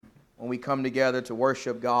when we come together to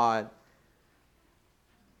worship God.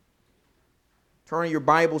 Turn your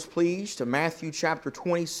Bibles, please, to Matthew chapter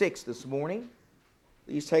 26 this morning.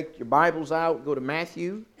 Please take your Bibles out, go to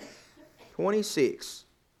Matthew 26.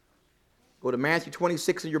 Go to Matthew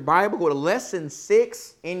 26 in your Bible, go to lesson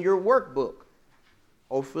 6 in your workbook.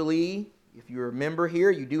 Hopefully, if you're a member here,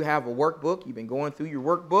 you do have a workbook. You've been going through your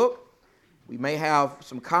workbook. We may have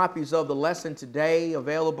some copies of the lesson today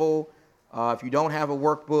available. If you don't have a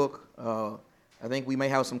workbook, I think we may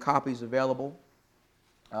have some copies available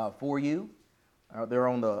for you. They're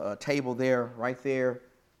on the table there, right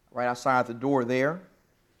outside the door there.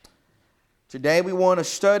 Today we want to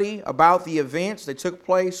study about the events that took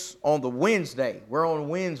place on the Wednesday. We're on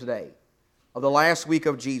Wednesday of the last week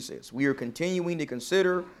of Jesus. We are continuing to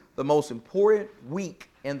consider the most important week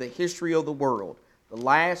in the history of the world, the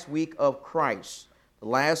last week of Christ, the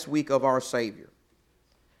last week of our Savior.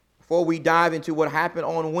 Before we dive into what happened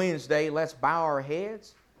on Wednesday, let's bow our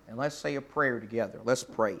heads and let's say a prayer together. Let's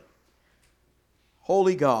pray.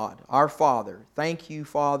 Holy God, our Father, thank you,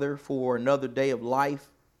 Father, for another day of life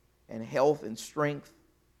and health and strength.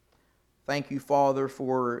 Thank you, Father,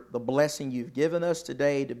 for the blessing you've given us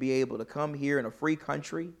today to be able to come here in a free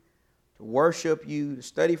country, to worship you, to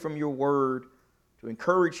study from your word, to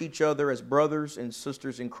encourage each other as brothers and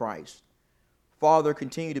sisters in Christ. Father,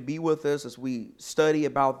 continue to be with us as we study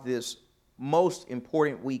about this most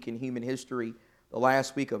important week in human history, the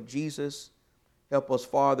last week of Jesus. Help us,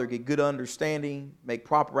 Father, get good understanding, make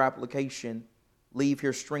proper application, leave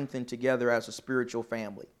here strengthened together as a spiritual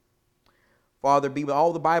family. Father, be with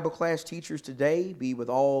all the Bible class teachers today, be with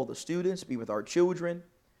all the students, be with our children.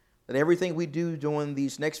 Let everything we do during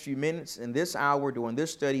these next few minutes in this hour, during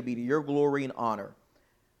this study, be to your glory and honor.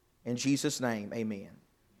 In Jesus' name, amen.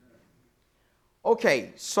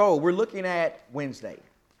 Okay, so we're looking at Wednesday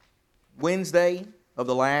of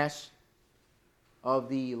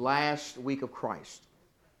the last week of Christ.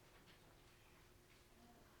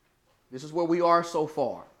 This is where we are so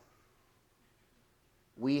far.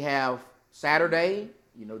 We have Saturday,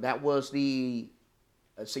 that was a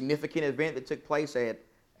significant event that took place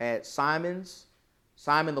at Simon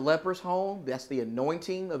the leper's home. That's the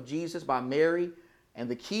anointing of Jesus by Mary, and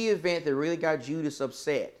the key event that really got Judas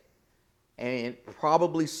upset and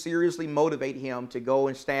probably seriously motivate him to go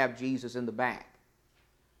and stab Jesus in the back.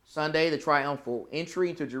 Sunday, the triumphal entry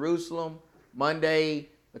into Jerusalem. Monday,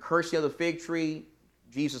 the cursing of the fig tree.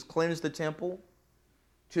 Jesus cleansed the temple.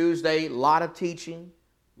 Tuesday, a lot of teaching,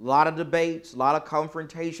 a lot of debates, a lot of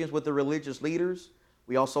confrontations with the religious leaders.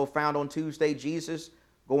 We also found on Tuesday Jesus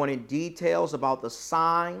going in details about the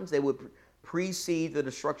signs that would precede the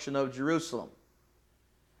destruction of Jerusalem.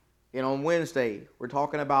 And on Wednesday, we're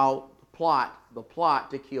talking about the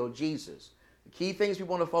plot to kill Jesus. The key things we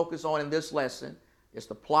want to focus on in this lesson is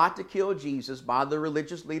the plot to kill Jesus by the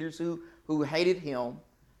religious leaders who hated him.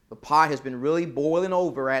 The pot has been really boiling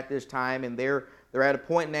over at this time, and they're at a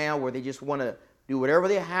point now where they just want to do whatever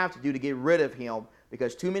they have to do to get rid of him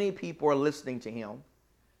because too many people are listening to him.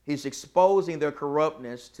 He's exposing their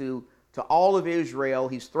corruptness to all of Israel.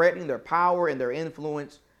 He's threatening their power and their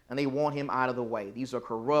influence, and they want him out of the way. These are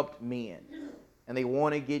corrupt men, and they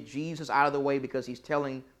want to get Jesus out of the way because he's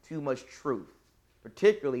telling too much truth,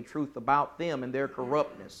 particularly truth about them and their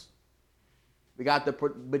corruptness. We got the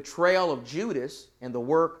betrayal of Judas and the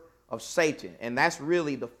work of Satan, and that's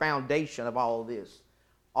really the foundation of all of this.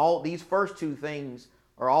 All these first two things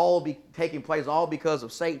are all taking place all because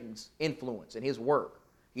of Satan's influence and his work.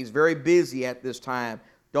 He's very busy at this time.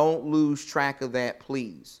 Don't lose track of that,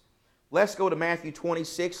 please. Let's go to Matthew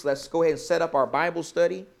 26. Let's go ahead and set up our Bible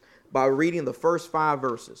study by reading the first 5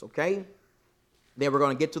 verses, okay? Then we're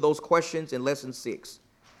going to get to those questions in lesson 6.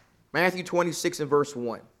 Matthew 26 and verse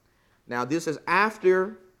 1. Now, this is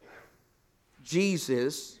after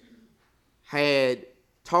Jesus had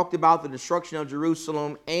talked about the destruction of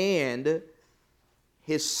Jerusalem and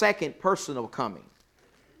his second personal coming.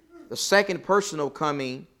 The second personal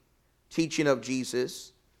coming teaching of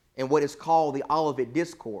Jesus and what is called the Olivet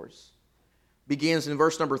Discourse begins in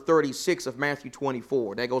verse number 36 of Matthew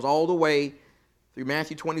 24. That goes all the way through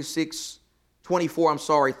Matthew 36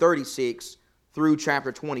 through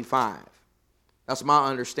chapter 25. That's my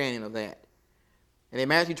understanding of that. And in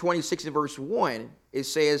Matthew 26 and verse 1, it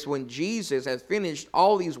says, when Jesus had finished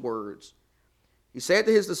all these words, he said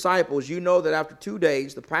to his disciples, you know that after 2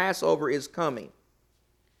 days the Passover is coming.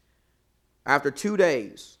 After 2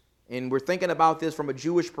 days, and we're thinking about this from a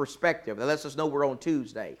Jewish perspective. That lets us know we're on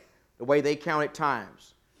Tuesday, the way they counted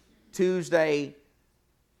times. Tuesday,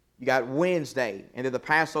 you got Wednesday, and then the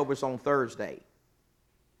Passover is on Thursday.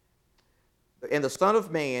 And the Son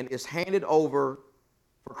of Man is handed over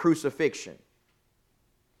for crucifixion.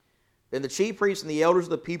 Then the chief priests and the elders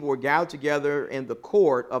of the people were gathered together in the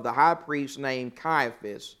court of the high priest named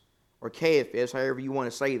Caiaphas, or Caiaphas, however you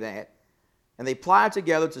want to say that. And they plotted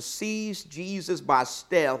together to seize Jesus by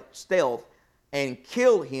stealth and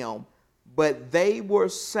kill him, but they were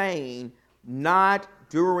saying, not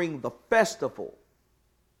during the festival.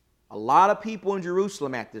 A lot of people in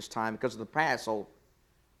Jerusalem at this time because of the Passover.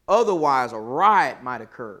 Otherwise, a riot might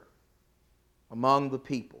occur among the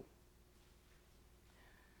people.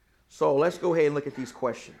 So let's go ahead and look at these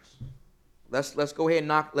questions. Let's go ahead and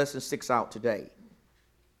knock lesson 6 out today.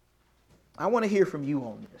 I want to hear from you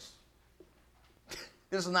on this.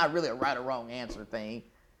 This is not really a right or wrong answer thing.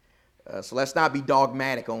 So let's not be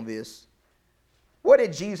dogmatic on this. What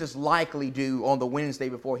did Jesus likely do on the Wednesday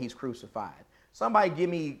before he's crucified? Somebody give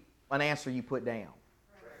me an answer you put down.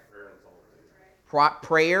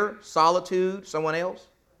 Prayer, solitude. Someone else?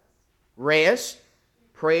 Rest.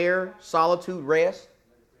 Prayer, solitude, rest.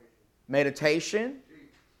 Meditation.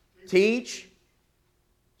 Teach.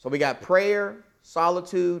 So we got prayer,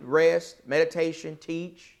 solitude, rest, meditation,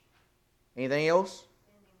 teach. Anything else?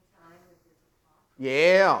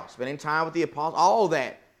 Yeah, spending time with the apostles, all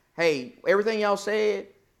that. Hey, everything y'all said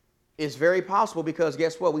is very possible because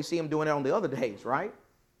guess what? We see them doing it on the other days, right?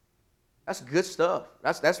 That's good stuff.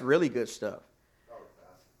 That's really good stuff.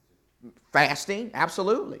 Fasting,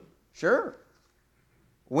 absolutely. Sure.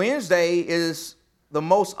 Wednesday is the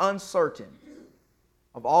most uncertain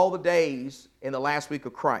of all the days in the last week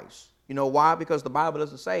of Christ. You know why? Because the Bible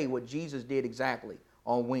doesn't say what Jesus did exactly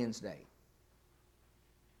on Wednesday.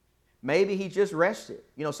 Maybe he just rested.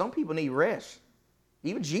 You know, some people need rest.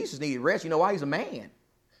 Even Jesus needed rest. You know why? He's a man.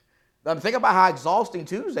 Think about how exhausting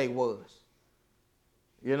Tuesday was.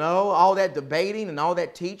 You know, all that debating and all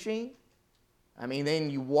that teaching. I mean, then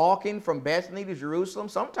you walking from Bethany to Jerusalem.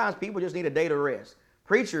 Sometimes people just need a day to rest.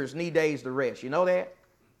 Preachers need days to rest. You know that?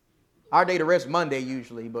 Our day to rest is Monday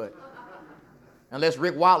usually, but unless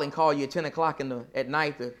Rick Watling call you at 10 o'clock at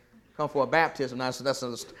night to come for a baptism, that's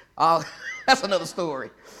another story.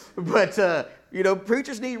 But, you know,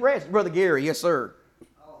 preachers need rest. Brother Gary, yes, sir.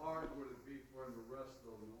 How hard would it be for him to rest,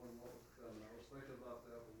 though, knowing what was coming? I was thinking about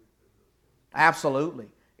that when we did this. Absolutely.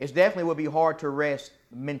 It definitely would be hard to rest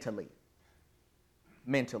mentally.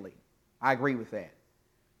 Mentally. I agree with that.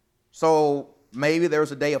 So maybe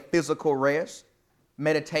there's a day of physical rest,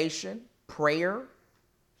 meditation, prayer.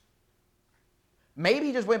 Maybe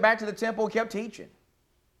he just went back to the temple and kept teaching.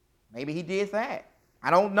 Maybe he did that. I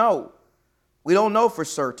don't know. We don't know for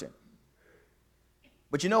certain.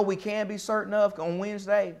 But you know we can be certain of on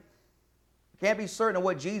Wednesday? We can't be certain of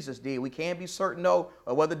what Jesus did. We can't be certain of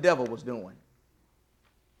what the devil was doing.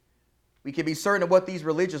 We can be certain of what these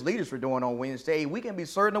religious leaders were doing on Wednesday. We can be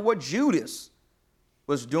certain of what Judas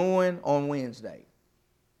was doing on Wednesday.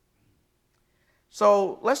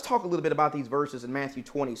 So let's talk a little bit about these verses in Matthew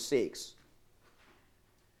 26.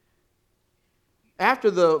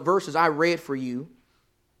 After the verses I read for you,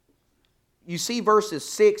 you see verses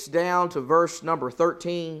 6 down to verse number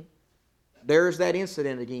 13. There's that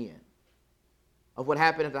incident again of what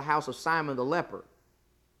happened at the house of Simon the leper.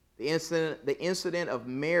 The incident of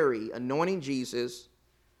Mary anointing Jesus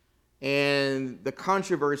and the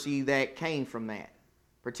controversy that came from that,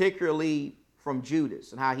 particularly from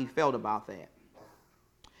Judas and how he felt about that.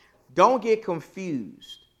 Don't get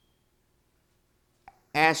confused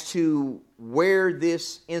as to where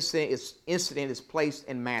this incident is placed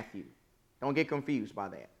in Matthew. Don't get confused by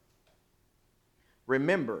that.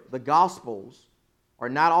 Remember, the Gospels are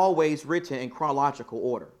not always written in chronological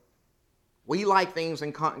order. We like things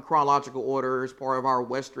in chronological order as part of our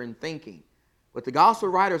Western thinking. But the Gospel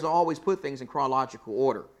writers always put things in chronological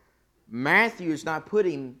order. Matthew is not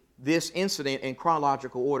putting this incident in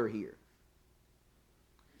chronological order here.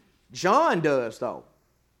 John does, though.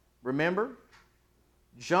 Remember?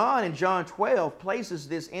 John in John 12 places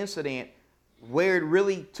this incident where it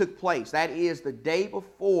really took place. That is the day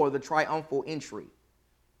before the triumphal entry,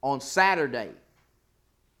 on Saturday.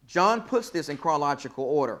 John puts this in chronological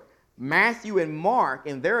order. Matthew and Mark,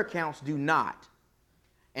 in their accounts, do not.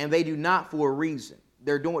 And they do not for a reason.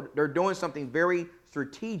 They're doing something very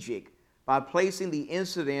strategic by placing the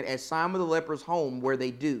incident at Simon the leper's home where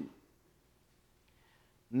they do.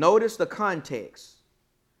 Notice the context.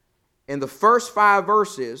 In the first 5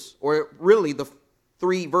 verses, or really the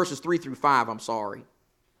verses 3 through 5, I'm sorry.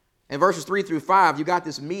 In verses 3 through 5, you got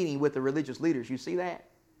this meeting with the religious leaders. You see that?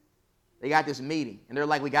 They got this meeting, and they're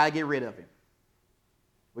like, we got to get rid of him.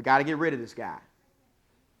 We got to get rid of this guy.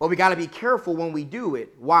 But we got to be careful when we do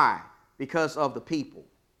it. Why? Because of the people.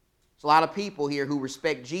 There's a lot of people here who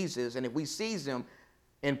respect Jesus, and if we seize them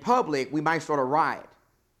in public, we might start a riot.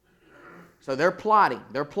 So they're plotting.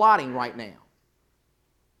 They're plotting right now.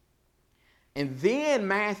 And then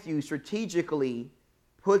Matthew strategically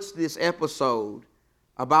puts this episode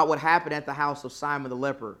about what happened at the house of Simon the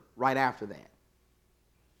leper right after that.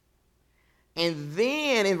 And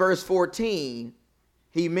then in verse 14,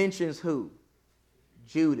 he mentions who?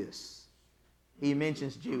 Judas. He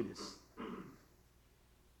mentions Judas.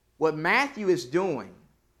 What Matthew is doing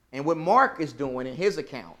and what Mark is doing in his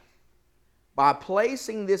account, by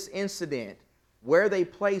placing this incident where they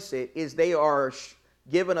place it, is they are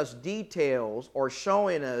giving us details or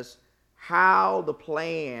showing us how the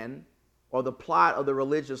plan or the plot of the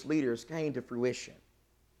religious leaders came to fruition.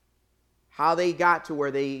 How they got to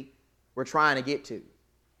where they were trying to get to.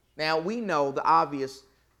 Now, we know the obvious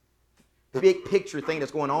big picture thing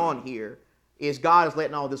that's going on here is God is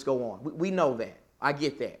letting all this go on. We know that. I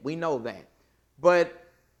get that. We know that.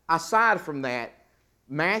 But aside from that,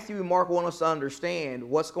 Matthew and Mark want us to understand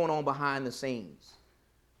what's going on behind the scenes.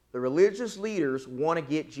 The religious leaders want to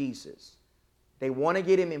get Jesus. They want to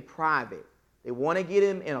get him in private. They want to get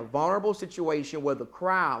him in a vulnerable situation where the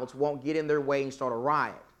crowds won't get in their way and start a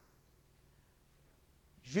riot.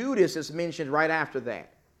 Judas is mentioned right after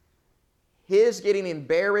that. His getting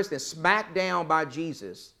embarrassed and smacked down by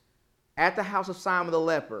Jesus at the house of Simon the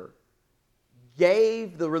leper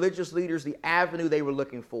gave the religious leaders the avenue they were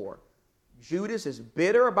looking for. Judas is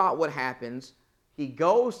bitter about what happens. He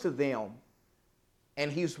goes to them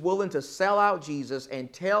and he's willing to sell out Jesus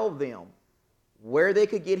and tell them where they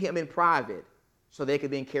could get him in private so they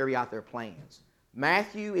could then carry out their plans.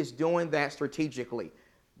 Matthew is doing that strategically.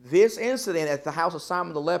 This incident at the house of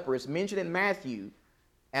Simon the leper is mentioned in Matthew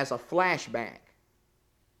as a flashback.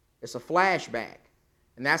 It's a flashback.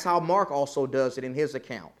 And that's how Mark also does it in his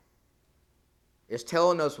account. It's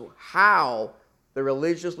telling us how the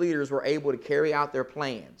religious leaders were able to carry out their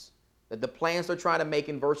plans. That the plans they're trying to make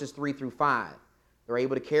in verses 3 through 5, they're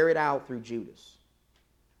able to carry it out through Judas.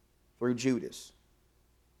 Through Judas.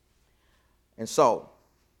 And so,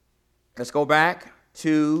 let's go back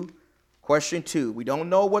to question 2. We don't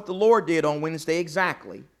know what the Lord did on Wednesday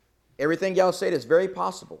exactly. Everything y'all said is very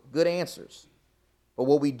possible. Good answers. But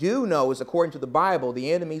what we do know is, according to the Bible,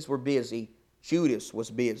 the enemies were busy. Judas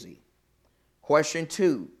was busy. Question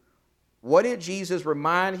 2. What did Jesus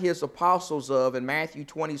remind his apostles of in Matthew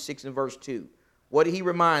 26 and verse 2? What did he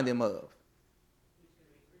remind them of?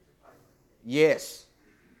 Yes.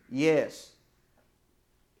 Yes.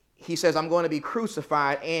 He says, I'm going to be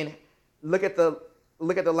crucified, and look at the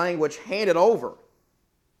language, handed over.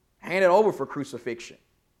 Handed over for crucifixion.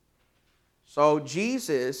 So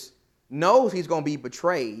Jesus knows he's going to be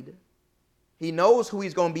betrayed. He knows who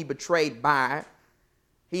he's going to be betrayed by.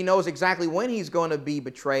 He knows exactly when he's going to be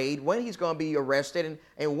betrayed, when he's going to be arrested,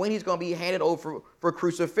 and when he's going to be handed over for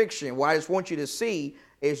crucifixion. What I just want you to see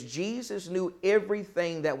is Jesus knew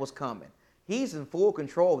everything that was coming. He's in full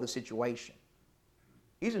control of the situation.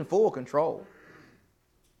 He's in full control.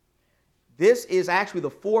 This is actually the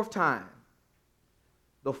fourth time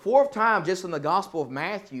just in the Gospel of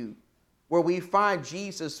Matthew where we find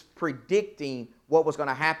Jesus predicting what was going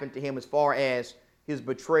to happen to him as far as his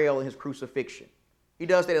betrayal and his crucifixion. He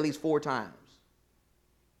does that at least 4 times.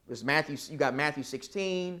 There's Matthew, you got Matthew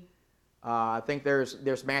 16. I think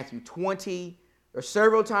there's Matthew 20. There's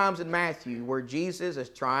several times in Matthew where Jesus is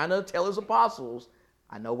trying to tell his apostles,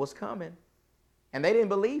 I know what's coming. And they didn't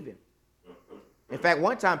believe him. In fact,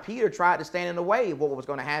 one time Peter tried to stand in the way of what was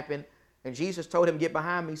going to happen, and Jesus told him, get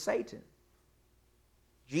behind me, Satan.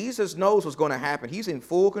 Jesus knows what's going to happen. He's in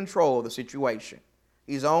full control of the situation.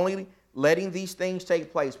 He's only letting these things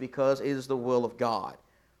take place because it is the will of God.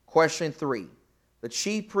 Question 3. The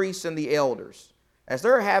chief priests and the elders, as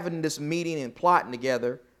they're having this meeting and plotting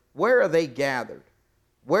together, where are they gathered?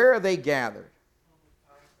 Where are they gathered?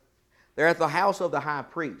 They're at the house of the high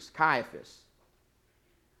priest, Caiaphas.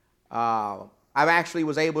 I actually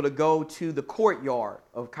was able to go to the courtyard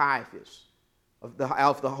of Caiaphas, of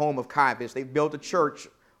the home of Caiaphas. They built a church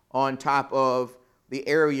on top of the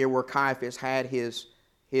area where Caiaphas had his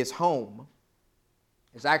home.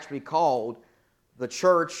 It's actually called the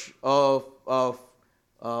Church of the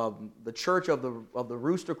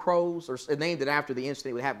Rooster Crows, or it named it after the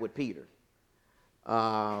incident that happened with Peter.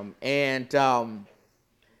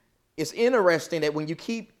 It's interesting that when you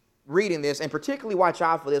keep reading this, and particularly watch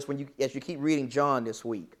out for this as you keep reading John this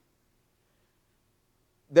week,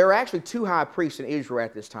 there are actually 2 high priests in Israel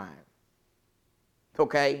at this time.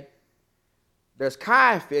 Okay? There's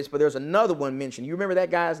Caiaphas, but there's another one mentioned. You remember that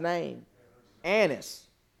guy's name? Annas.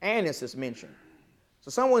 Annas is mentioned. So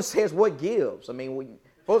someone says, what gives? I mean, we're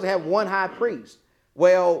supposed to have one high priest.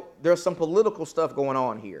 Well, there's some political stuff going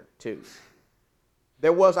on here, too.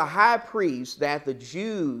 There was a high priest that the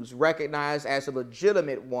Jews recognized as a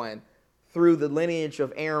legitimate one through the lineage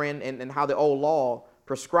of Aaron and how the old law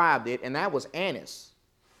prescribed it, and that was Annas.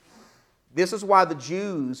 This is why the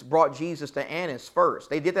Jews brought Jesus to Annas first.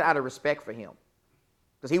 They did that out of respect for him,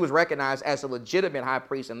 because he was recognized as a legitimate high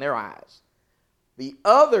priest in their eyes. The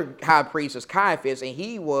other high priest is Caiaphas, and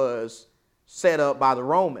he was set up by the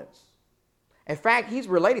Romans. In fact, he's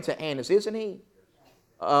related to Annas, isn't he?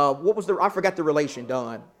 I forgot the relation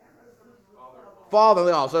done.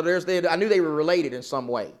 Father-in-law. So I knew they were related in some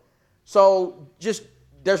way. So just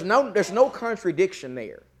there's no contradiction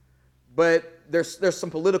there, but there's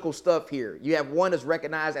some political stuff here. You have one that's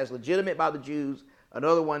recognized as legitimate by the Jews,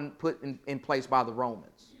 another one put in place by the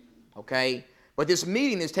Romans. Okay, but this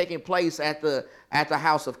meeting is taking place at the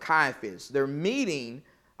house of Caiaphas. They're meeting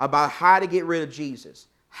about how to get rid of Jesus,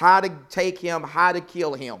 how to take him, how to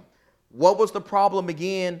kill him. What was the problem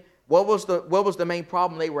again? What was the main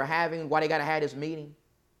problem they were having? Why they got to have this meeting?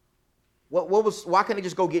 Why couldn't they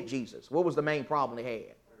just go get Jesus? What was the main problem they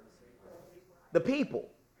had? The people.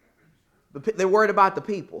 They're worried about the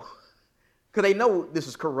people because they know this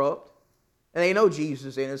is corrupt and they know Jesus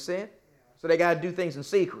is innocent, so they got to do things in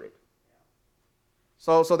secret.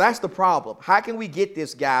 So that's the problem. How can we get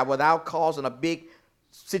this guy without causing a big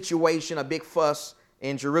situation, a big fuss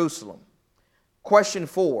in Jerusalem? Question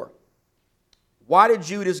 4. Why did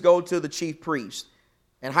Judas go to the chief priest?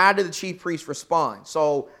 And how did the chief priest respond?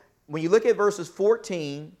 So when you look at verses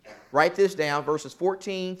 14, write this down, verses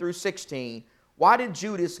 14 through 16. Why did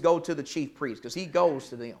Judas go to the chief priest? Because he goes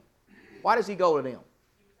to them. Why does he go to them?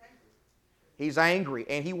 He's angry,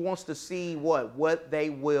 and he wants to see what they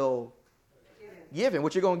will give him.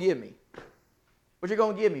 What you're going to give me? What you're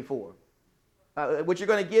going to give me for? What you're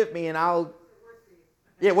going to give me, and I'll...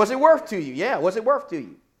 Yeah, what's it worth to you? Yeah, what's it worth to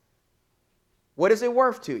you? What is it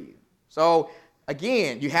worth to you? So,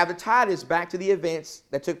 again, you have to tie this back to the events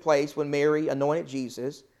that took place when Mary anointed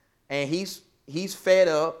Jesus, and he's fed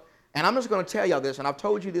up. And I'm just going to tell y'all this, and I've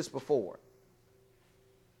told you this before.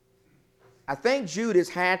 I think Judas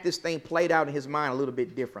had this thing played out in his mind a little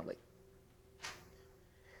bit differently.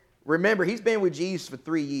 Remember, he's been with Jesus for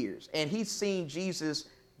 3 years, and he's seen Jesus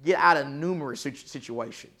get out of numerous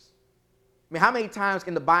situations. I mean, how many times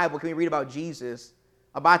in the Bible can we read about Jesus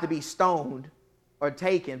about to be stoned or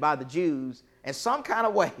taken by the Jews, and some kind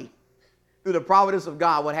of way, through the providence of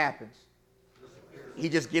God, what happens? He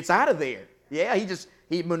just gets out of there. Yeah,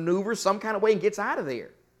 he maneuvers some kind of way and gets out of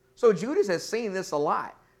there. So Judas has seen this a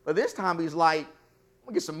lot. But this time he's like, I'm going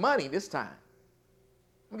to get some money this time.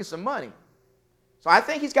 I'm going to get some money. So I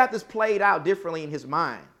think he's got this played out differently in his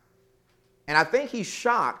mind. And I think he's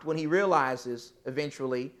shocked when he realizes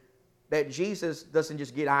eventually that Jesus doesn't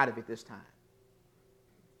just get out of it this time.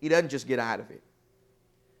 He doesn't just get out of it.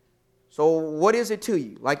 So what is it to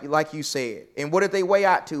you, like you said? And what did they weigh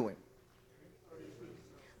out to him?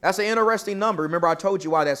 That's an interesting number. Remember, I told you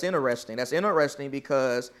why that's interesting. That's interesting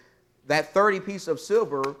because that 30 piece of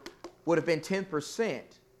silver would have been 10%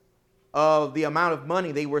 of the amount of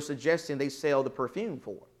money they were suggesting they sell the perfume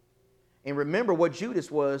for. And remember what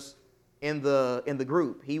Judas was in the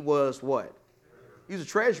group. He was what? He was a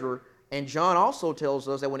treasurer. And John also tells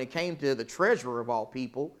us that when it came to the treasurer of all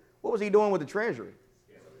people, what was he doing with the treasury?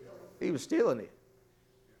 He was stealing it.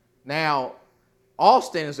 Now,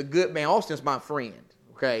 Austin is a good man. Austin's my friend,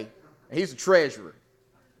 okay? He's a treasurer.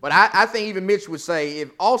 But I think even Mitch would say if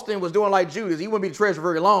Austin was doing like Judas, he wouldn't be the treasurer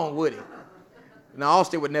very long, would he? Now,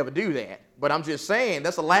 Austin would never do that. But I'm just saying,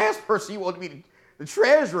 that's the last person you want to be the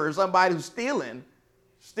treasurer, somebody who's stealing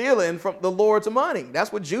from the Lord's money.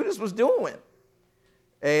 That's what Judas was doing.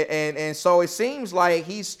 And so it seems like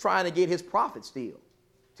he's trying to get his profit still,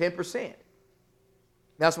 10%.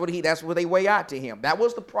 That's what they weigh out to him. That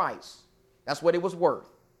was the price. That's what it was worth,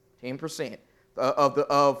 10% of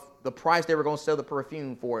the price they were going to sell the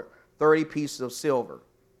perfume for, 30 pieces of silver.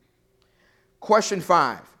 Question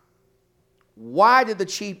 5. Why did the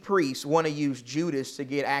chief priests want to use Judas to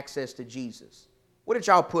get access to Jesus? What did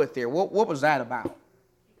y'all put there? What was that about?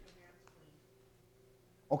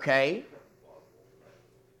 Okay.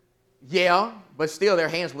 Yeah, but still their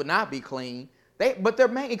hands would not be clean.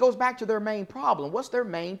 It goes back to their main problem. What's their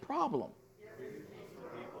main problem?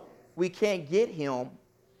 We can't get him.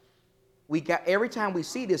 Every time we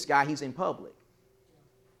see this guy, he's in public.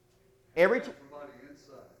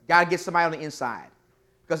 Got to get somebody on the inside.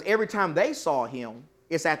 Because every time they saw him,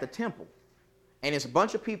 it's at the temple. And it's a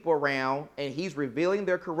bunch of people around, and he's revealing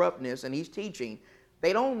their corruptness, and he's teaching.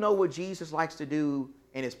 They don't know what Jesus likes to do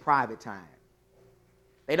in his private time.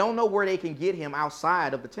 They don't know where they can get him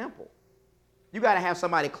outside of the temple. You got to have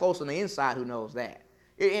somebody close on the inside who knows that.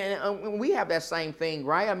 And we have that same thing,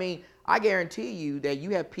 right? I mean, I guarantee you that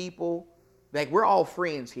you have people, like we're all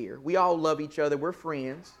friends here. We all love each other. We're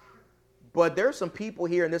friends. But there's some people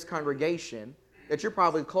here in this congregation that you're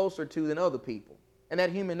probably closer to than other people. And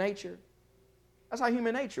that human nature, that's how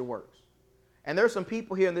human nature works. And there's some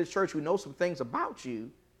people here in this church who know some things about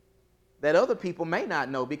you that other people may not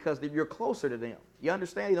know because you're closer to them. You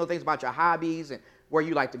understand? You know things about your hobbies and where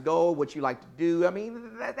you like to go, what you like to do. I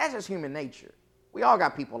mean, that's just human nature. We all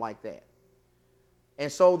got people like that.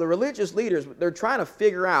 And so the religious leaders, they're trying to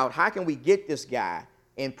figure out how can we get this guy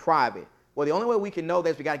in private. Well, the only way we can know that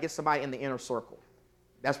is we got to get somebody in the inner circle.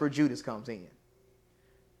 That's where Judas comes in.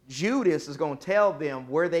 Judas is going to tell them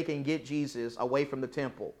where they can get Jesus away from the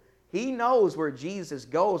temple. He knows where Jesus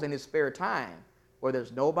goes in his spare time, where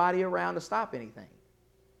there's nobody around to stop anything.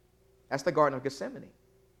 That's the Garden of Gethsemane.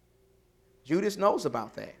 Judas knows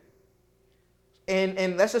about that.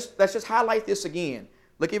 And let's just highlight this again.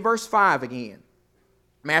 Look at verse 5 again.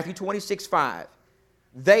 Matthew 26:5.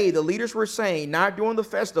 They, the leaders, were saying, not during the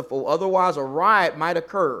festival, otherwise a riot might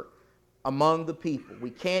occur among the people. We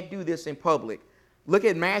can't do this in public. Look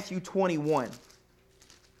at Matthew 21.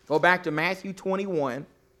 Go back to Matthew 21,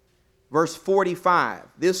 verse 45.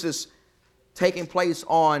 This is taking place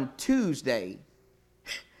on Tuesday.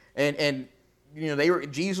 And you know,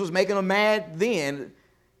 Jesus was making them mad then.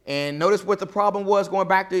 And notice what the problem was going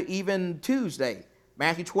back to even Tuesday.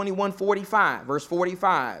 Matthew 21:45, verse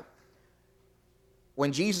 45.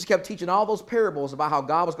 When Jesus kept teaching all those parables about how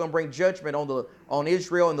God was going to bring judgment on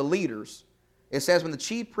Israel and the leaders, it says when the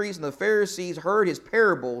chief priests and the Pharisees heard his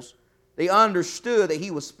parables, they understood that he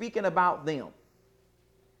was speaking about them.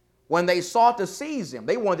 When they sought to seize him,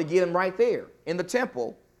 they wanted to get him right there in the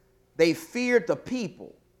temple. They feared the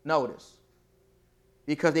people, notice,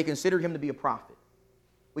 because they considered him to be a prophet.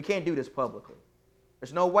 We can't do this publicly.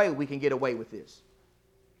 There's no way we can get away with this.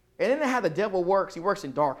 And then how the devil works, he works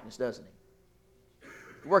in darkness, doesn't he?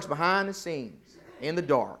 He works behind the scenes, in the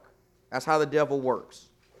dark. That's how the devil works.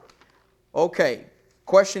 Okay,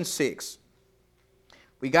 question 6.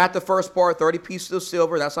 We got the first part, 30 pieces of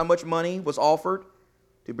silver. That's how much money was offered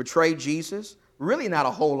to betray Jesus. Really not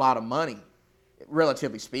a whole lot of money,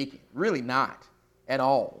 relatively speaking. Really not at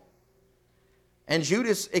all. And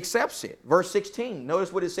Judas accepts it. Verse 16.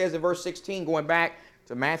 Notice what it says in verse 16, going back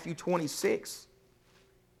to Matthew 26.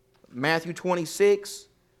 Matthew 26.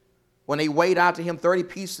 When they weighed out to him 30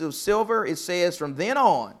 pieces of silver, it says, from then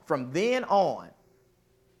on,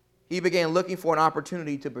 he began looking for an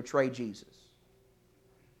opportunity to betray Jesus.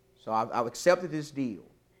 So I've accepted this deal.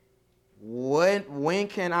 When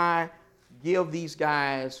can I give these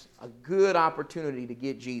guys a good opportunity to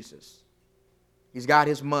get Jesus? He's got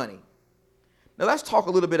his money. Now let's talk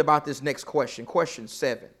a little bit about this next question, question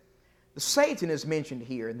 7. The Satan is mentioned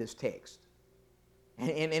here in this text.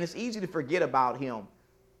 And it's easy to forget about him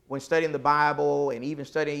when studying the Bible and even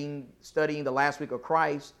studying the last week of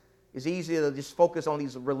Christ. It's easy to just focus on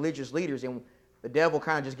these religious leaders, and the devil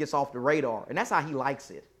kind of just gets off the radar. And that's how he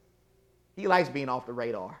likes it. He likes being off the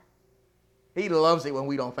radar. He loves it when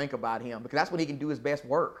we don't think about him, because that's when he can do his best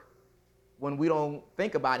work, when we don't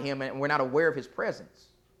think about him and we're not aware of his presence.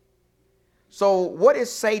 So what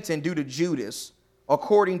does Satan do to Judas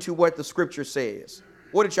according to what the scripture says?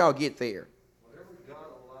 What did y'all get there? Whatever God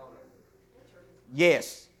allowed him.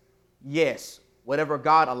 Yes. Yes. Whatever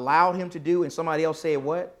God allowed him to do, and somebody else said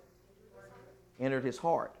what? Entered his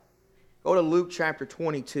heart. Go to Luke chapter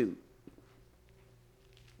 22.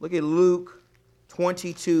 Look at Luke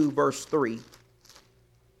 22, verse 3.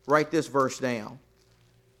 Write this verse down.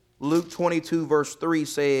 Luke 22, verse 3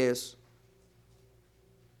 says,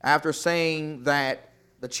 after saying that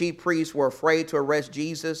the chief priests were afraid to arrest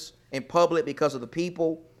Jesus in public because of the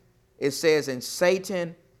people, it says, and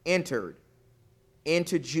Satan entered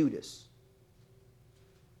into Judas,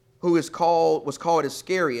 who was called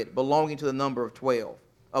Iscariot, belonging to the number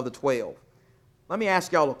of the 12. Let me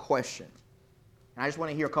ask y'all a question. And I just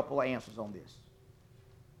want to hear a couple of answers on this.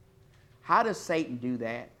 How does Satan do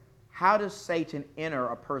that? How does Satan enter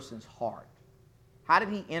a person's heart? How did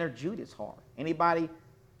he enter Judas' heart? Anybody?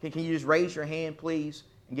 Can you just raise your hand, please,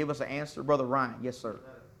 and give us an answer? Brother Ryan. Yes, sir.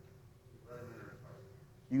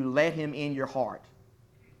 You let him in your heart.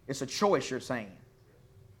 It's a choice, you're saying.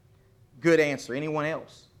 Good answer. Anyone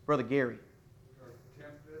else? Brother Gary. Are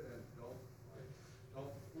tempted and don't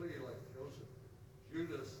flee like Joseph.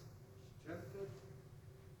 Judas tempted.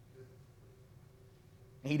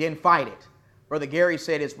 He didn't fight it. Brother Gary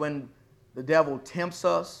said it's when the devil tempts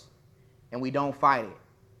us and we don't fight it.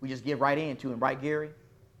 We just give right into him. Right, Gary?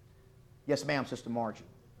 Yes, ma'am, Sister Margie.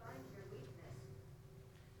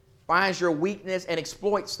 Finds your weakness and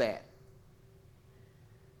exploits that.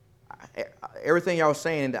 everything y'all was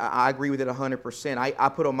saying, I agree with it 100%. I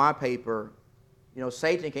put on my paper,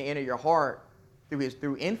 Satan can enter your heart through his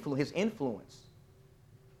influence.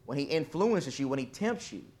 When he influences you, when he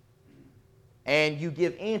tempts you, and you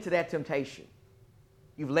give in to that temptation,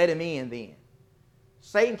 you've let him in then.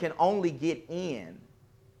 Satan can only get in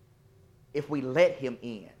if we let him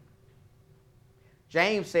in.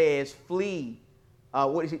 James says,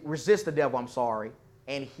 resist the devil,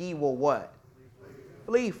 and he will what?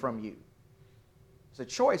 Flee from you. There's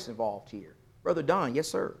a choice involved here. Brother Don, yes,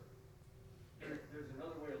 sir. There's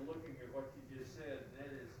another way of looking at what you just said, and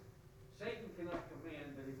that is, Satan cannot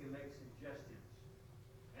command, but he can make suggestions.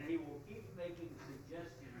 And he will keep making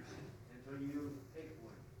suggestions until you take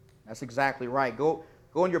one. That's exactly right. Go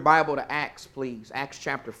in your Bible to Acts, please. Acts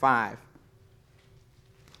chapter 5.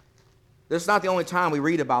 This is not the only time we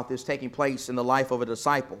read about this taking place in the life of a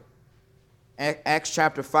disciple. Acts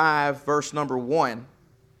chapter 5, verse number 1.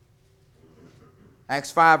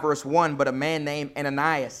 Acts 5, verse 1, but a man named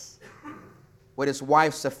Ananias, with his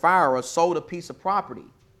wife Sapphira, sold a piece of property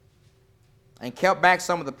and kept back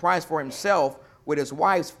some of the price for himself. With his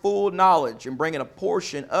wife's full knowledge, and bringing a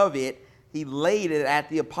portion of it, he laid it at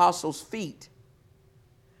the apostles' feet.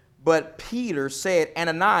 But Peter said,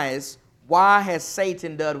 Ananias, why has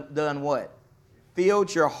Satan done what?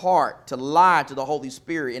 Filled your heart to lie to the Holy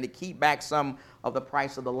Spirit and to keep back some of the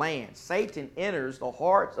price of the land. Satan enters the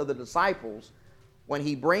hearts of the disciples when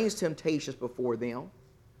he brings temptations before them,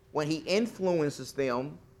 when he influences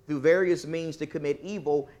them through various means to commit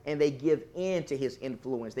evil, and they give in to his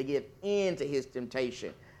influence. They give in to his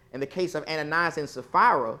temptation. In the case of Ananias and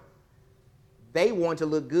Sapphira, they want to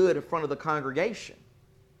look good in front of the congregation.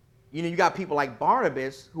 You got people like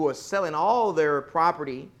Barnabas who are selling all their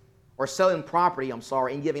property,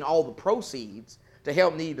 and giving all the proceeds to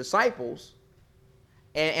help needy disciples.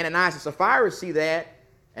 And Ananias and Sapphira see that,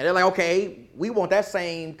 and they're like, okay, we want that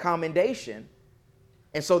same commendation.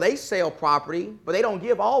 And so they sell property, but they don't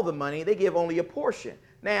give all the money. They give only a portion.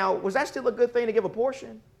 Now, was that still a good thing to give a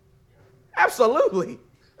portion? Absolutely.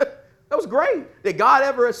 That was great. Did God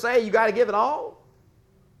ever say you got to give it all?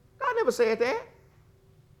 God never said that.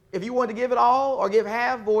 If you want to give it all or give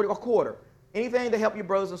half or a quarter, anything to help your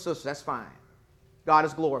brothers and sisters, that's fine. God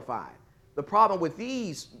is glorified. The problem with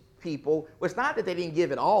these people was not that they didn't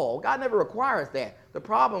give it all. God never requires that. The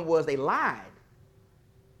problem was they lied.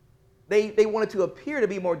 They wanted to appear to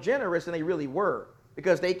be more generous than they really were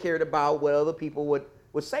because they cared about what other people would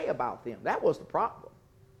say about them. That was the problem.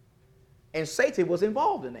 And Satan was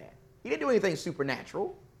involved in that. He didn't do anything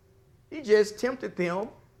supernatural. He just tempted them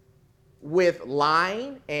with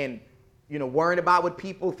lying and worrying about what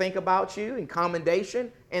people think about you and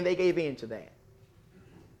commendation, and they gave in to that.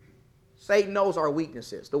 Satan knows our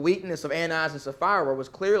weaknesses. The weakness of Ananias and Sapphira was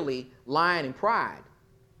clearly lying and pride.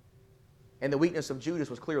 And the weakness of Judas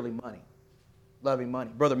was clearly money, loving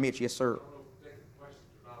money. Brother Mitch, yes, sir. I don't know if taking questions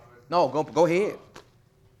or not, but No, go ahead.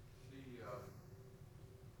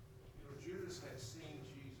 Judas had seen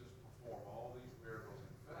Jesus perform all these miracles.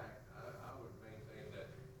 In fact, I would maintain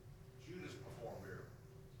that Judas performed miracles.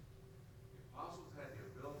 The apostles had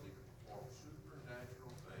the ability to perform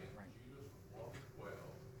supernatural things. Right. Judas was one of 12.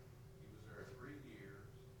 He was there 3 years.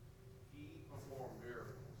 He performed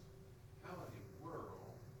miracles. How in the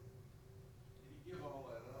world did he give all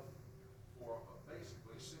that up for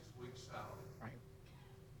basically 6 weeks' salary?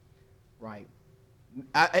 Right.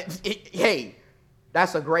 Hey,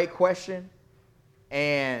 that's a great question,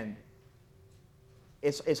 and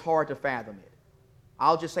it's hard to fathom it.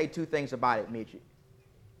 I'll just say 2 things about it, Mitch,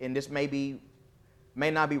 and this may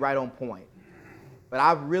not be right on point, but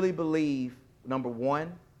I really believe, number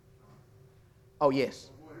one, oh,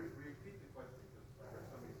 yes.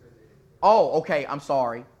 Oh, okay, I'm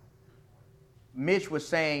sorry. Mitch was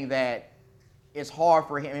saying that it's hard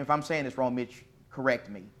for him. If I'm saying this wrong, Mitch, correct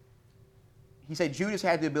me. He said Judas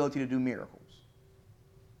had the ability to do miracles.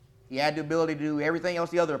 He had the ability to do everything else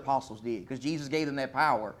the other apostles did because Jesus gave them that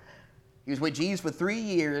power. He was with Jesus for 3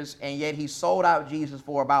 years, and yet he sold out Jesus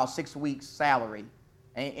for about 6 weeks' salary.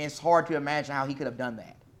 And it's hard to imagine how he could have done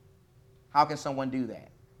that. How can someone do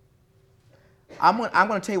that? I'm going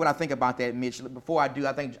to tell you what I think about that, Mitch. Before I do,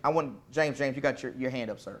 I want James, you got your hand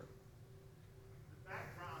up, sir. The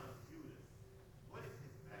background of Judas, what is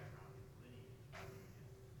his background, his lineage? I mean,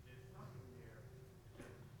 there's something there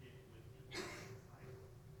that did with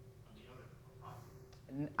the other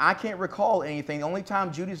apostles. I can't recall anything. The only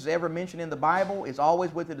time Judas is ever mentioned in the Bible is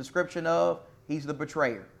always with the description of he's the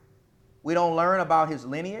betrayer. We don't learn about his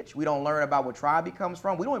lineage. We don't learn about what tribe he comes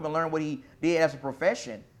from. We don't even learn what he did as a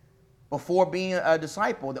profession before being a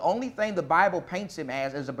disciple. The only thing the Bible paints him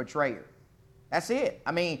as is a betrayer. That's it.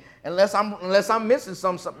 I mean, unless I'm missing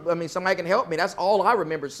somebody can help me. That's all I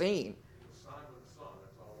remember seeing. Simon's son,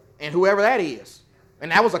 that's all we know. And whoever that is.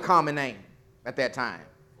 And that was a common name at that time.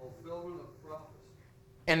 Fulfillment of prophecy.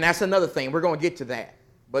 And that's another thing. We're going to get to that.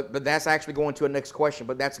 But that's actually going to a next question,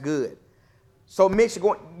 but that's good. So, Mitch,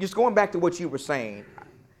 just going back to what you were saying,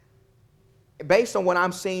 based on what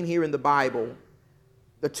I'm seeing here in the Bible,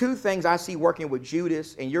 the two things I see working with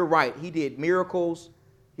Judas, and you're right, he did miracles.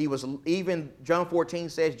 He was, even John 14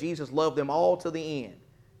 says Jesus loved them all to the end.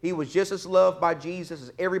 He was just as loved by Jesus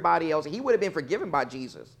as everybody else. He would have been forgiven by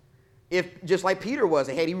Jesus if, just like Peter was,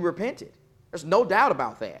 had he repented. There's no doubt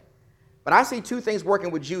about that. But I see two things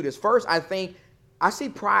working with Judas. First, I see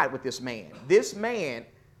pride with this man. This man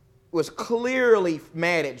was clearly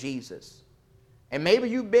mad at Jesus. And maybe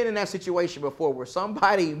you've been in that situation before where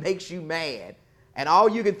somebody makes you mad, and all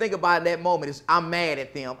you can think about in that moment is, I'm mad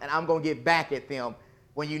at them, and I'm going to get back at them,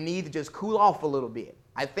 when you need to just cool off a little bit.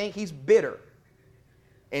 I think he's bitter.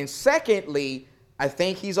 And secondly, I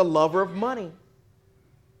think he's a lover of money.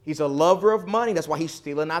 He's a lover of money. That's why he's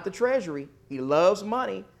stealing out the treasury. He loves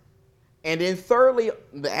money. And then thirdly,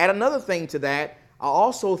 to add another thing to that, I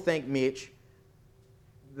also think, Mitch,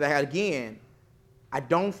 that again, I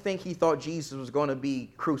don't think he thought Jesus was going to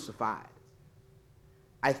be crucified.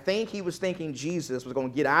 I think he was thinking Jesus was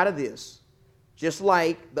going to get out of this, just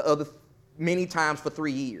like the other many times for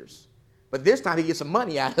 3 years. But this time he gets some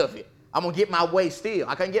money out of it. I'm going to get my way still.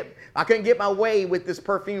 I couldn't get my way with this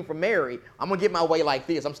perfume from Mary. I'm going to get my way like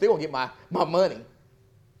this. I'm still going to get my money.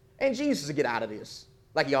 And Jesus will get out of this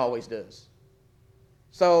like he always does.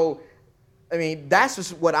 So, I mean, that's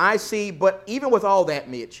just what I see. But even with all that,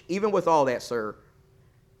 Mitch, even with all that, sir,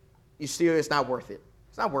 it's not worth it.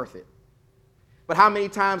 It's not worth it. But how many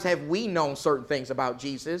times have we known certain things about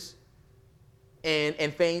Jesus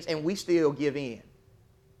and things, and we still give in?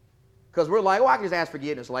 Because we're like, I can just ask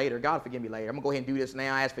forgiveness later. God forgive me later. I'm going to go ahead and do this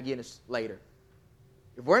now, ask forgiveness later.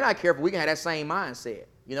 If we're not careful, we can have that same mindset.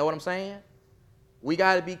 You know what I'm saying? We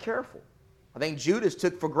got to be careful. I think Judas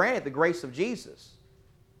took for granted the grace of Jesus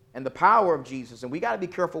and the power of Jesus, and we got to be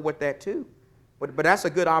careful with that too. But that's a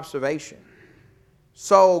good observation.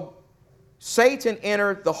 So Satan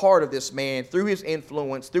entered the heart of this man through his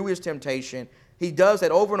influence, through his temptation. He does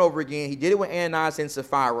that over and over again. He did it with Ananias and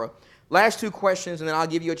Sapphira. Last two questions, and then I'll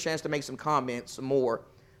give you a chance to make some comments, some more.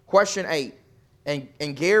 Question 8.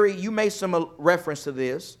 And Gary, you made some reference to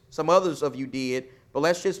this. Some others of you did. But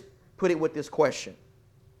let's just put it with this question.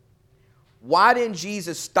 Why didn't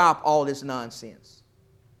Jesus stop all this nonsense?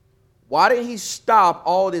 Why didn't he stop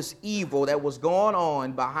all this evil that was going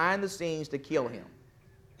on behind the scenes to kill him?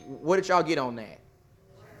 What did y'all get on that?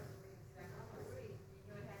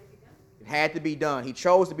 It had to be done. He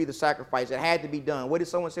chose to be the sacrifice. It had to be done. What did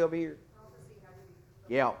someone say over here?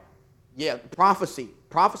 Yeah, prophecy.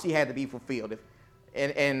 Prophecy had to be fulfilled.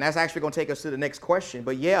 And that's actually going to take us to the next question.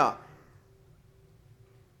 But yeah,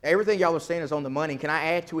 everything y'all are saying is on the money. Can I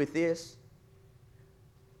add to it this?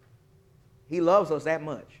 He loves us that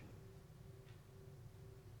much.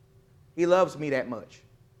 He loves me that much.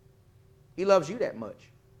 He loves you that much.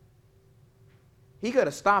 He could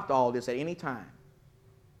have stopped all this at any time.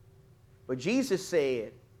 But Jesus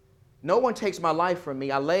said, no one takes my life from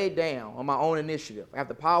me. I lay it down on my own initiative. I have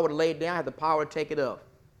the power to lay it down. I have the power to take it up.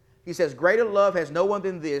 He says, greater love has no one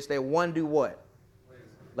than this, that one do what?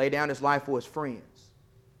 Lay down his life for his friends.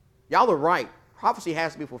 Y'all are right. Prophecy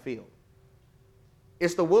has to be fulfilled.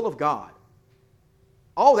 It's the will of God.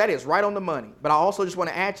 All that is right on the money. But I also just want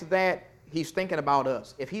to add to that, he's thinking about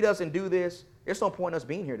us. If he doesn't do this, there's no point in us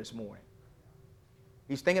being here this morning.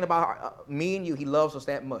 He's thinking about me and you. He loves us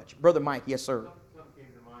that much. Brother Mike, yes, sir. Something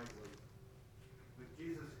came to mind when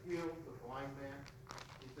Jesus healed the blind man.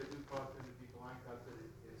 He said, who caused him to be blind? God said,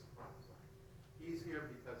 it's prophesied. He's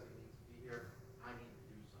here because he needs to be here. I need to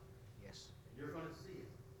do something. Yes. And you're going to see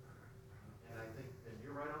it. And I think, and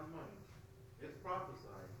you're right on the money. It's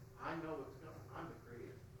prophesied. I know what's coming. I'm the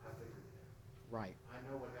creator. I figured it out. Right. I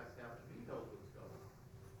know what has to happen. He knows what's going on.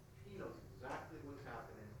 He knows exactly what's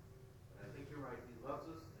happening. And I think you're right. He loves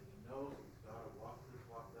us, and he knows he's got to walk this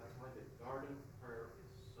walk. That's why the garden prayer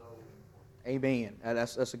is so important. Amen.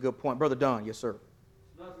 That's a good point. Brother Don, yes, sir.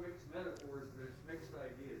 It's not mixed metaphors, but it's mixed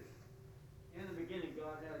ideas. In the beginning,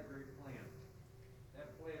 God had a great plan.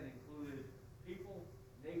 That plan included people,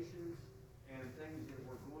 nations, and things that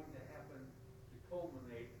were going to happen to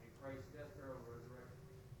culminate in Christ's death, burial, and resurrection.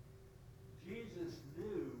 Jesus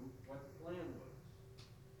knew what the plan was.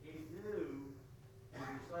 He knew the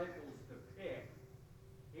disciples to pick.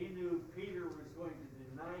 He knew Peter was going to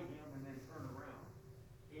deny him and then turn around.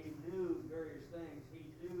 He knew various things. He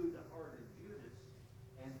knew the heart of Judas.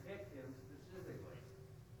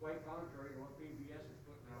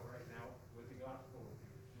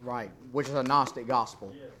 Right, which is a Gnostic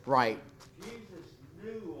gospel. Yes. Right. Jesus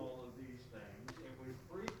knew all of these things. It was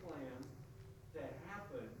pre-planned to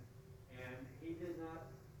happen, and he did not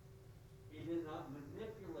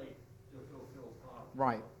manipulate to fulfill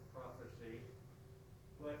Right. prophecy,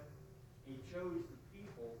 but he chose the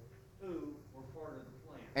people who were part of the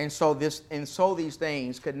plan. And so these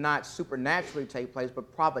things could not supernaturally take place,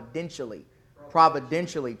 but providentially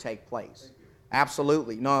take place.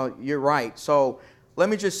 Absolutely. No, you're right. So let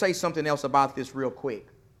me just say something else about this real quick.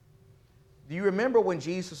 Do you remember when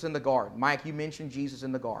Jesus in the garden? Mike, you mentioned Jesus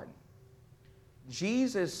in the garden.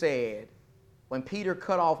 Jesus said, when Peter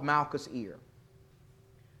cut off Malchus' ear,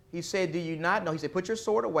 he said, do you not know? He said, put your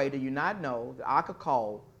sword away. Do you not know that I could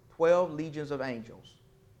call 12 legions of angels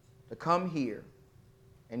to come here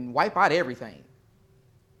and wipe out everything?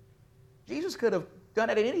 Jesus could have done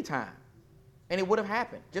it at any time, and it would have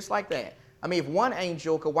happened just like that. I mean, if one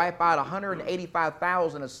angel could wipe out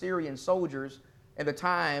 185,000 Assyrian soldiers in the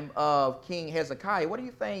time of King Hezekiah, what do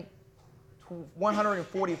you think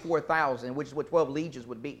 144,000, which is what 12 legions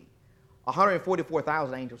would be,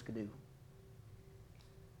 144,000 angels could do?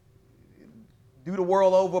 Do the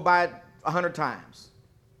world over by 100 times.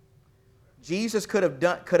 Jesus could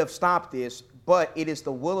have stopped this, but it is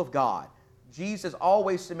the will of God. Jesus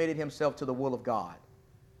always submitted himself to the will of God.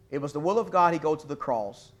 It was the will of God he go to the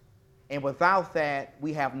cross, and without that,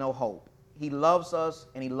 we have no hope. He loves us,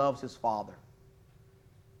 and he loves his Father.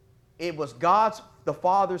 It was the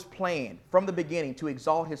Father's plan from the beginning to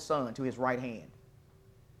exalt his Son to his right hand.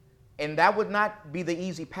 And that would not be the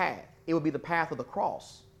easy path. It would be the path of the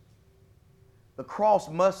cross. The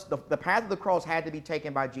path of the cross had to be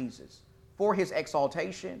taken by Jesus for his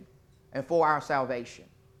exaltation and for our salvation.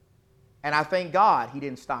 And I thank God he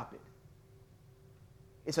didn't stop it.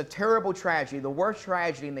 It's a terrible tragedy, the worst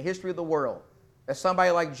tragedy in the history of the world, that somebody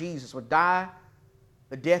like Jesus would die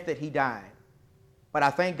the death that he died. But I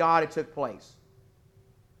thank God it took place.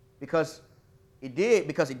 Because it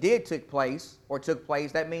took place,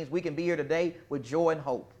 that means we can be here today with joy and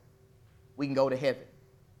hope. We can go to heaven.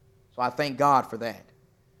 So I thank God for that.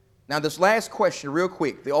 Now this last question real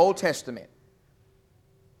quick, the Old Testament.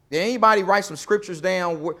 Did anybody write some scriptures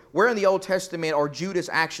down? Where in the Old Testament are Judas'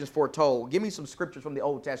 actions foretold? Give me some scriptures from the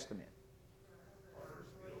Old Testament.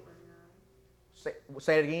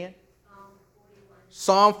 Say it again.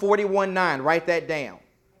 Psalm 41:9. Write that down.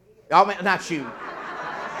 Oh, man, not you.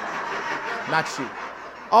 Not you.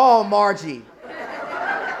 Oh, Margie.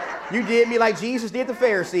 You did me like Jesus did the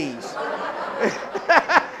Pharisees.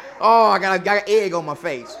 Oh, I got an egg on my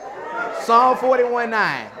face. Psalm 41:9.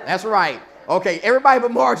 That's right. Okay, everybody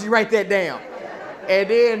but Margie, write that down. And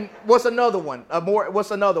then, what's another one?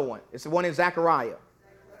 What's another one? It's the one in Zechariah.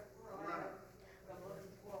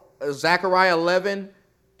 Zechariah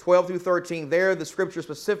 11:12 through 13. There, the scripture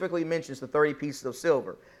specifically mentions the 30 pieces of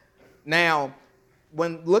silver. Now,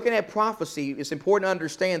 when looking at prophecy, it's important to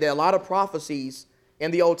understand that a lot of prophecies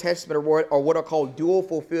in the Old Testament are what are called dual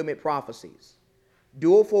fulfillment prophecies.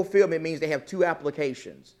 Dual fulfillment means they have two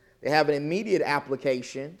applications. They have an immediate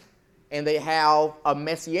application, and they have a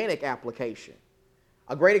messianic application.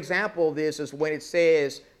 A great example of this is when it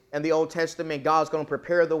says in the Old Testament, God's going to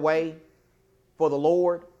prepare the way for the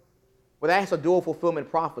Lord. Well, that's a dual fulfillment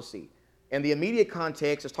prophecy. In the immediate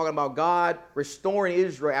context, it's talking about God restoring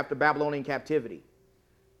Israel after Babylonian captivity.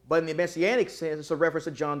 But in the messianic sense, it's a reference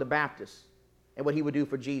to John the Baptist and what he would do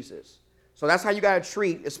for Jesus. So that's how you got to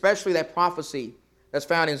treat, especially that prophecy that's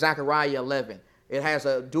found in Zechariah 11. It has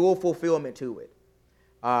a dual fulfillment to it.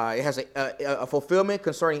 It has a fulfillment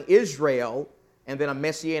concerning Israel and then a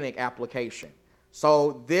messianic application.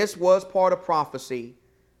 So this was part of prophecy.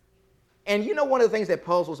 And you know, one of the things that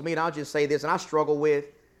puzzles me, and I'll just say this, and I struggle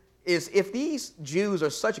with, is if these Jews are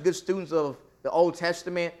such good students of the Old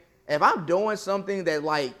Testament, if I'm doing something that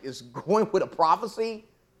like is going with a prophecy,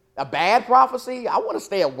 a bad prophecy, I want to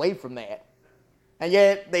stay away from that. And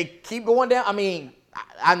yet they keep going down. I mean,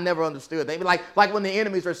 I never understood. They like when the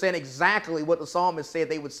enemies are saying exactly what the psalmist said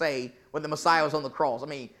they would say when the Messiah was on the cross. I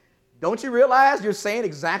mean, don't you realize you're saying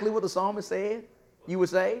exactly what the psalmist said you would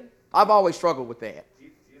say? I've always struggled with that.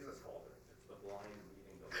 Jesus called it. It's the blind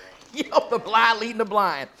leading the blind. The blind leading the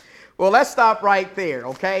blind. Well, let's stop right there,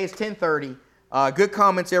 okay? It's 10:30. Good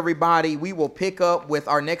comments, everybody. We will pick up with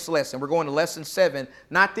our next lesson. We're going to lesson 7,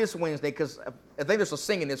 not this Wednesday, because I think there's a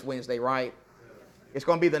singing this Wednesday, right? It's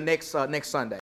going to be the next Sunday.